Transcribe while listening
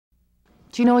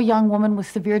Do you know a young woman with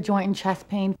severe joint and chest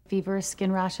pain, fever,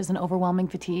 skin rashes, and overwhelming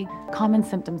fatigue? Common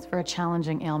symptoms for a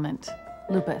challenging ailment.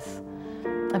 Lupus.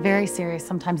 A very serious,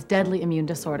 sometimes deadly immune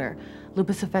disorder.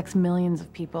 Lupus affects millions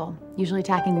of people, usually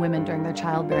attacking women during their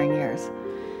childbearing years.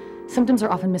 Symptoms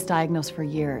are often misdiagnosed for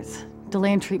years.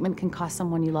 Delay in treatment can cost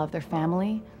someone you love their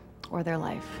family or their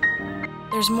life.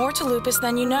 There's more to lupus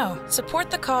than you know.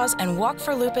 Support the cause and walk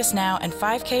for Lupus Now and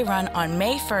 5K run on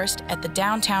May 1st at the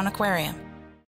Downtown Aquarium.